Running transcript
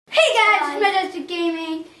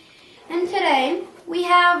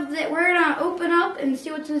we're gonna open up and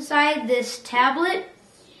see what's inside this tablet,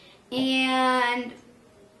 and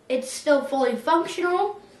it's still fully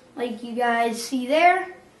functional, like you guys see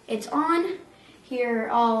there. It's on. Here,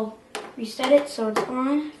 I'll reset it so it's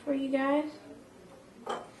on for you guys.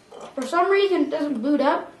 For some reason, it doesn't boot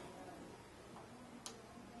up.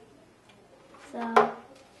 So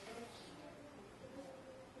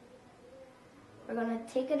we're gonna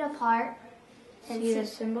take it apart. And See the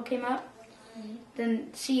symbol came up?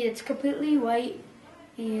 Then see it's completely white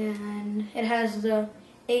and it has the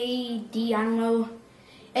AED, I don't know.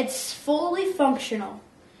 It's fully functional.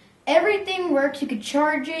 Everything works. You could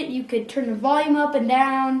charge it, you could turn the volume up and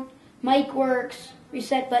down, mic works,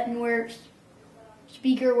 reset button works,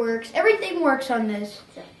 speaker works, everything works on this.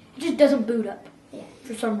 It just doesn't boot up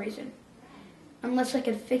for some reason. Unless I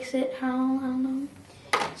could fix it, how, I don't know.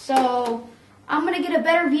 So I'm gonna get a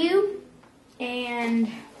better view and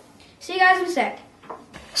see you guys in a sec.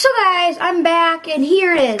 So guys, I'm back and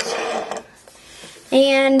here it is.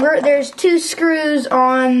 And there's 2 screws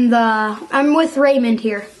on the, I'm with Raymond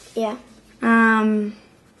here. Yeah. 2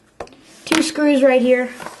 screws right here.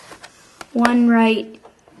 One right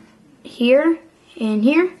here and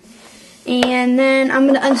here. And then I'm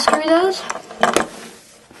gonna unscrew those.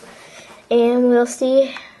 And we'll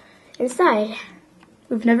see inside.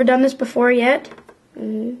 We've never done this before yet.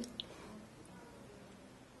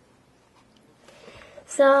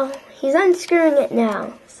 So he's unscrewing it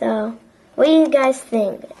now. So what do you guys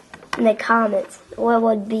think in the comments? What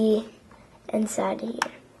would be inside here?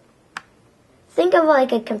 Think of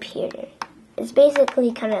like a computer. It's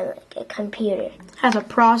basically kind of like a computer. Has a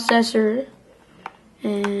processor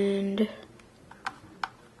and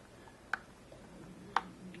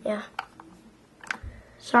Yeah.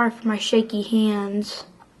 sorry for my shaky hands.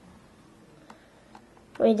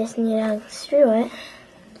 We just need to unscrew it.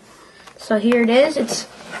 So here it is.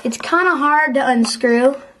 It's kind of hard to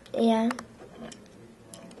unscrew. Yeah.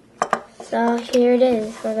 So here it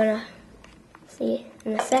is. We're gonna see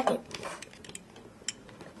in a second.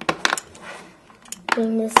 You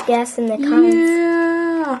can just guess in the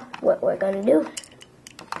comments what we're gonna do.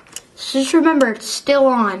 So just remember, it's still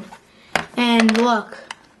on. And look.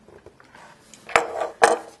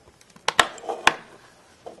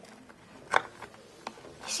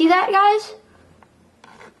 See that, guys?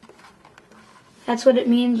 That's what it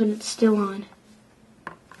means when it's still on.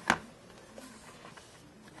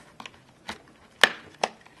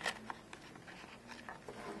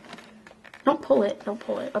 Don't pull it. Don't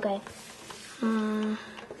pull it. Okay.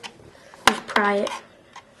 Just pry it.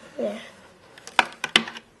 Yeah.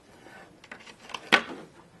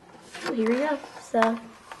 So here we go. So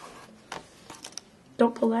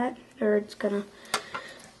Don't pull that, or it's gonna,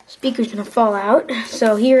 speaker's gonna fall out.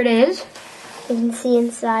 So here it is. you can see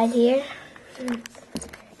inside here.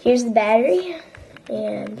 Here's the battery,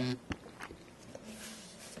 and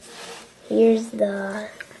here's the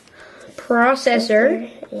Processor.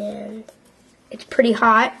 and It's pretty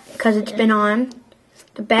hot because it's been on.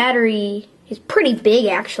 The battery is pretty big,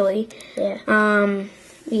 actually. yeah.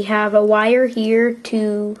 We have a wire here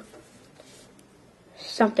to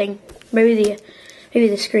something, maybe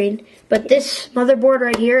the screen. But this motherboard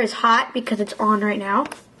right here is hot because it's on right now.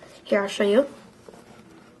 Here, I'll show you.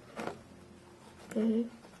 And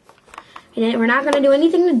we're not going to do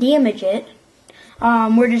anything to damage it.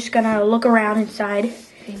 We're just going to look around inside.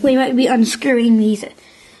 We might be unscrewing these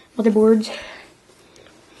motherboards.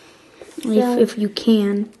 If you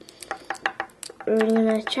can. We're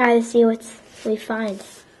gonna try to see what we find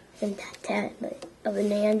in that tablet of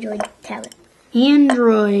an Android tablet.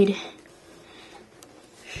 Android.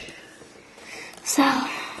 So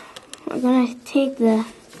we're gonna take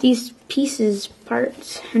These pieces,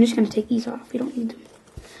 parts, I'm just going to take these off. We don't need them.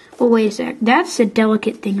 Oh, wait a sec. That's a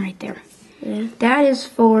delicate thing right there. Yeah. That is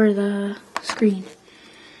for the screen.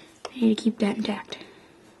 I need to keep that intact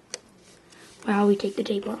while we take the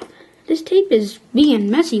tape off. This tape is being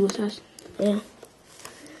messy with us. Yeah.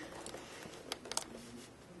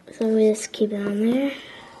 So we just keep it on there.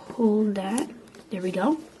 Hold that. There we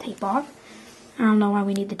go. Tape off. I don't know why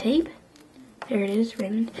we need the tape. There it is,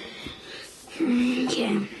 Raymond.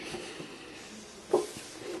 Okay.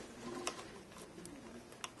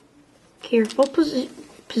 Careful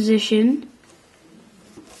position.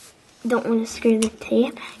 Don't want to screw the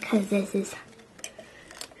tape because this is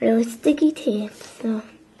really sticky tape. So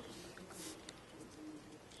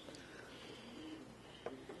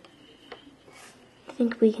I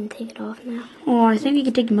think we can take it off now. Oh, I think you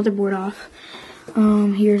can take the motherboard off.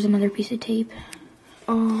 Here's another piece of tape.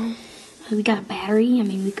 We got a battery. I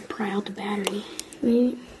mean, we could pry out the battery.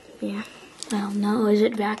 Maybe, yeah. Well, no, is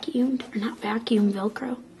it vacuumed? Or not vacuum,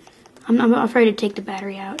 Velcro? I'm afraid to take the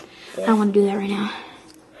battery out. Yeah. I don't want to do that right now.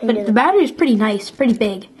 But the battery is pretty nice, pretty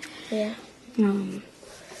big. Yeah. I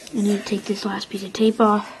need to take this last piece of tape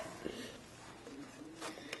off.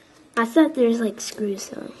 I thought there's like screws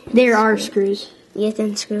though. There are screws. You have to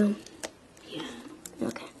unscrew them. Yeah.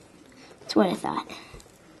 Okay. That's what I thought.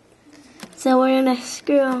 So we're gonna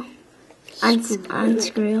unscrew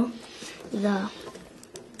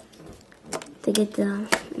to get the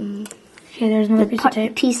Okay, there's another piece of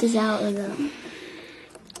tape. pieces out of the.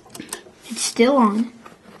 It's still on.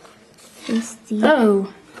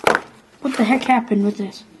 Oh, what the heck happened with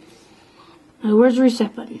this? Oh, where's the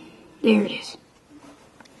reset button? There it is.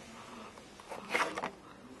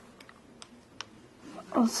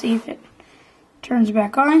 Let's see if it turns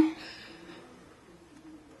back on.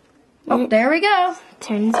 Oh, there we go.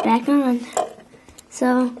 Turns back on.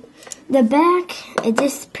 So the back, it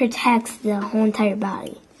just protects the whole entire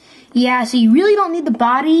body. Yeah, so you really don't need the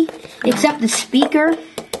body except the speaker.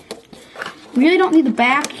 You really don't need the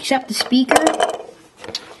back except the speaker.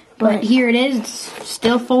 But here it is. It's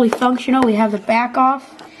still fully functional. We have the back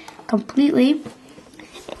off completely.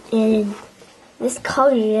 And this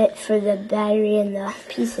covers it for the battery and the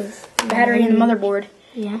pieces. Battery and the motherboard.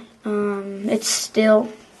 Yeah. It's still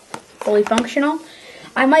fully functional.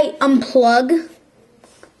 I might unplug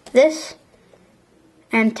this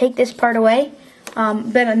and take this part away.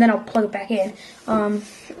 Then I'll plug it back in.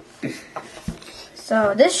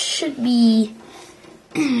 So this should be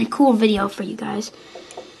a cool video for you guys.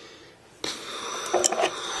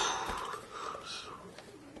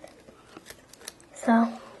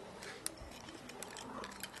 So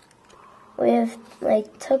we have I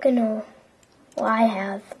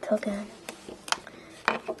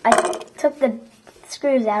took the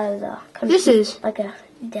screws out of the computer. This is like a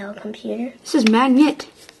Dell computer. This is magnet.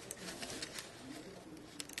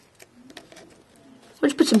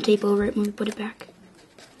 Let's put some tape over it when we put it back.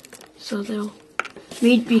 So that'll.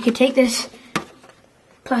 We could take this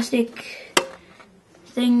plastic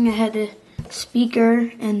thing that had the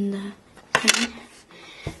speaker and the thing.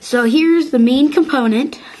 So here's the main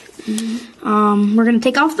component. We're gonna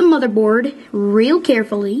take off the motherboard real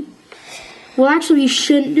carefully. Well, actually, we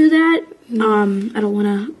shouldn't do that. I don't want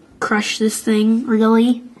to crush this thing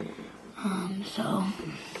really. So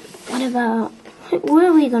What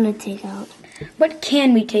are we gonna take out? what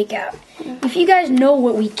can we take out? If you guys know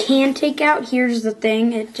what we can take out, here's the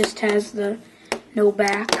thing. It just has the no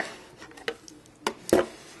back.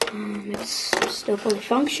 It's still fully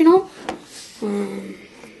functional.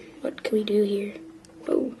 What can we do here?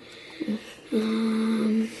 Oh.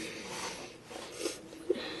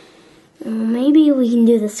 Maybe we can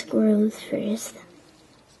do the screws first.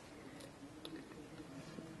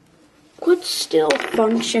 What's still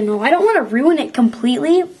functional? I don't want to ruin it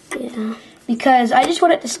completely. Yeah. Because I just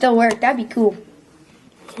want it to still work. That'd be cool.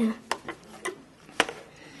 Yeah.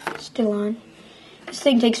 Still on. This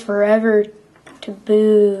thing takes forever to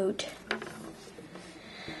boot.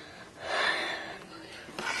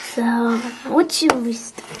 So, what should we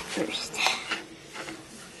start first?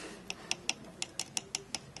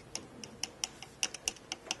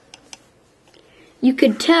 You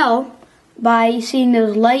could tell by seeing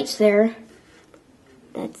those lights there.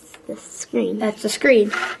 That's the screen. That's the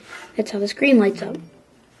screen. That's how the screen lights up.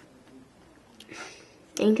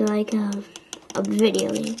 Think like a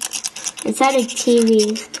video game. Inside a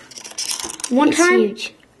TV. One time,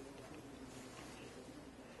 huge.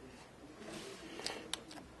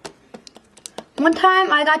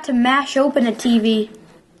 I got to mash open a TV,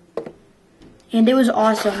 and it was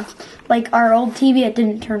awesome. Like our old TV, it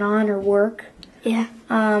didn't turn on or work. Yeah.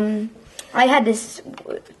 I had this.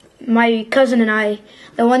 My cousin and I,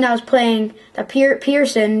 the one that was playing the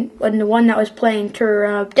Pearson, and the one that was playing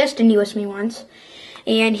Destiny with me once,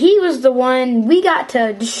 and he was the one we got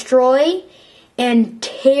to destroy and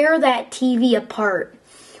tear that TV apart.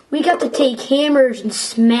 We got to take hammers and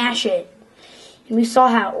smash it, and we saw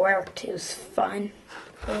how it worked. It was fun.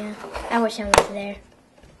 Yeah. I wish I was there.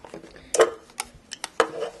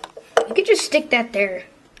 You could just stick that there,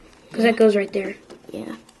 because that goes right there.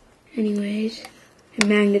 Yeah. Anyways. And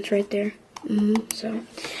magnets right there. So,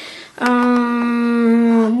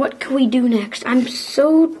 what can we do next? I'm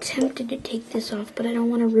so tempted to take this off, but I don't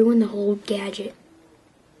want to ruin the whole gadget.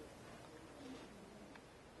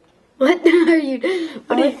 What are you?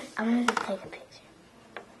 I'm gonna take a picture.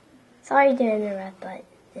 Sorry to interrupt, but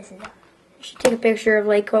this is it. You should take a picture of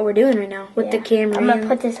like what we're doing right now with the camera. I'm gonna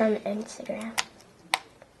put this on Instagram.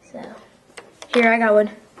 So here, I got one.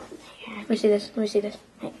 Let me see this. Let me see this.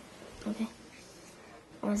 Okay.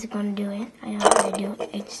 I was gonna do it. I know how to do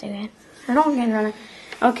it. Instagram. I don't get it.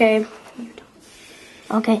 Okay.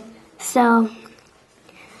 Okay. So,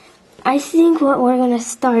 I think what we're going to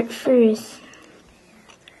start first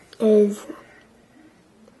is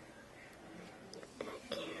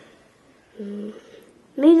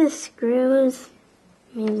maybe the screws,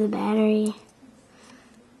 maybe the battery.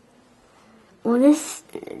 Well, this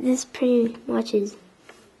pretty much is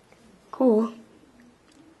cool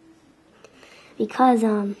because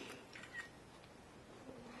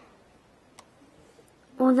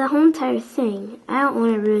well, the whole entire thing, I don't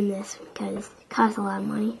want to ruin this because it costs a lot of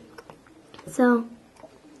money. So,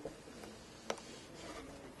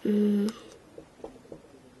 can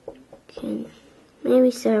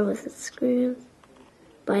maybe start with the screws,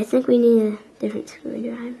 but I think we need a different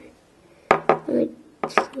screwdriver. Let's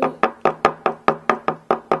see.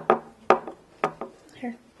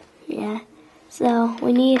 Here. Yeah, so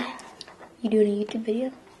we need... You doing a YouTube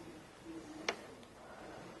video?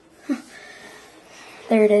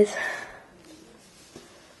 There it is.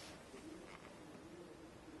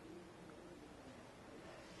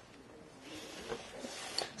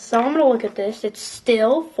 So I'm gonna look at this. It's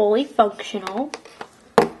still fully functional.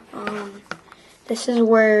 This is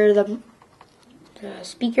where the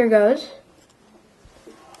speaker goes.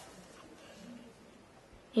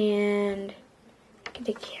 And get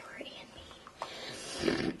the camera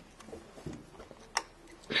in.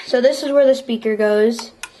 So this is where the speaker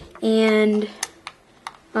goes, and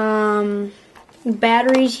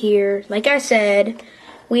batteries here. Like I said,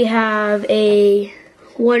 we have a,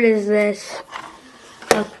 what is this?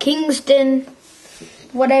 A Kingston,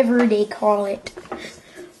 whatever they call it.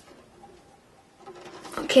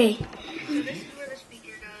 Okay. So this is where the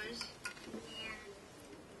speaker goes.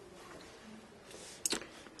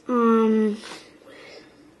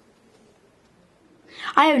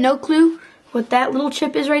 I have no clue what that little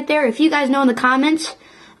chip is right there. If you guys know in the comments,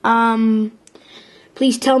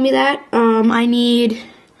 please tell me that. I need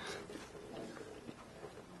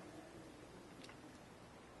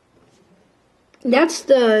that's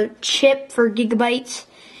the chip for gigabytes,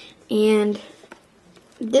 and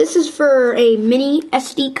this is for a mini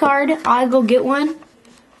SD card. I'll go get one.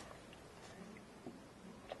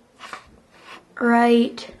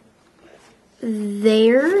 Right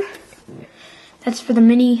there. That's for the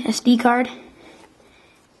mini SD card.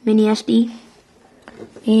 Mini SD.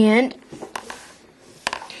 And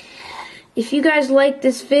if you guys like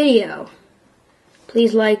this video,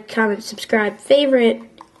 please like, comment, subscribe, favorite.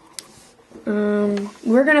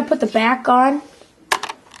 We're gonna put the back on.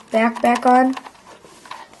 Back on.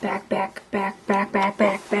 Back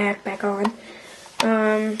on.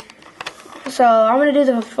 So I'm gonna do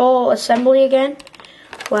the full assembly again.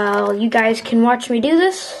 While you guys can watch me do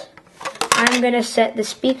this, I'm gonna set the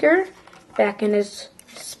speaker back in its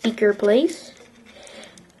speaker place.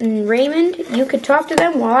 And Raymond, you could talk to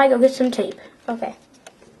them while I go get some tape. Okay.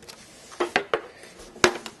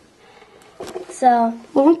 So,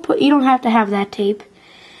 You don't have to have that tape.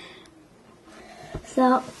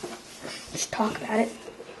 So, Let's talk about it.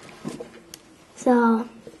 So,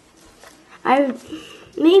 I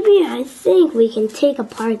think we can take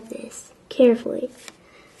apart this carefully.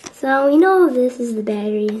 So, we know this is the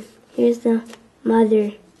battery. Here's the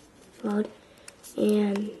motherboard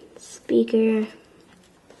and speaker.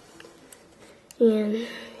 And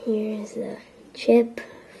here's the chip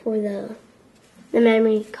for the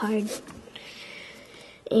memory card.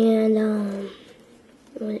 And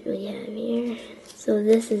what we have here. So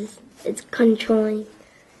this is, it's controlling.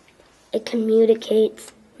 It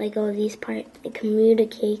communicates, like all these parts, it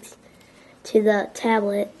communicates to the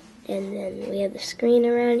tablet. And then we have the screen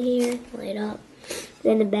around here, light up.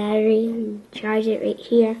 Then the battery, and charge it right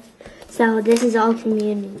here. So this is all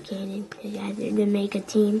communicated together to make a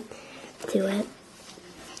team to it.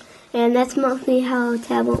 And that's mostly how a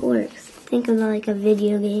tablet works. Think of it like a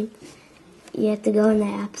video game. You have to go in the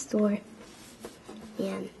App Store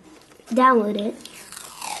and download it.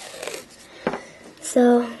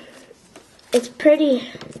 So it's pretty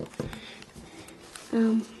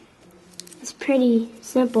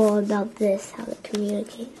simple about this, how it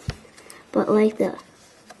communicates. But like the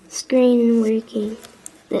screen working,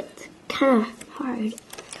 that's kind of hard.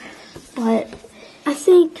 But I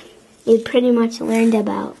think you pretty much learned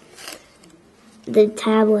about the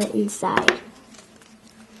tablet inside.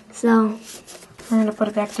 So We're going to put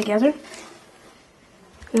it back together.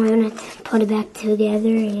 we're going to put it back together,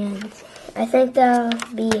 and I think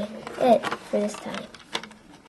that'll be it for this time.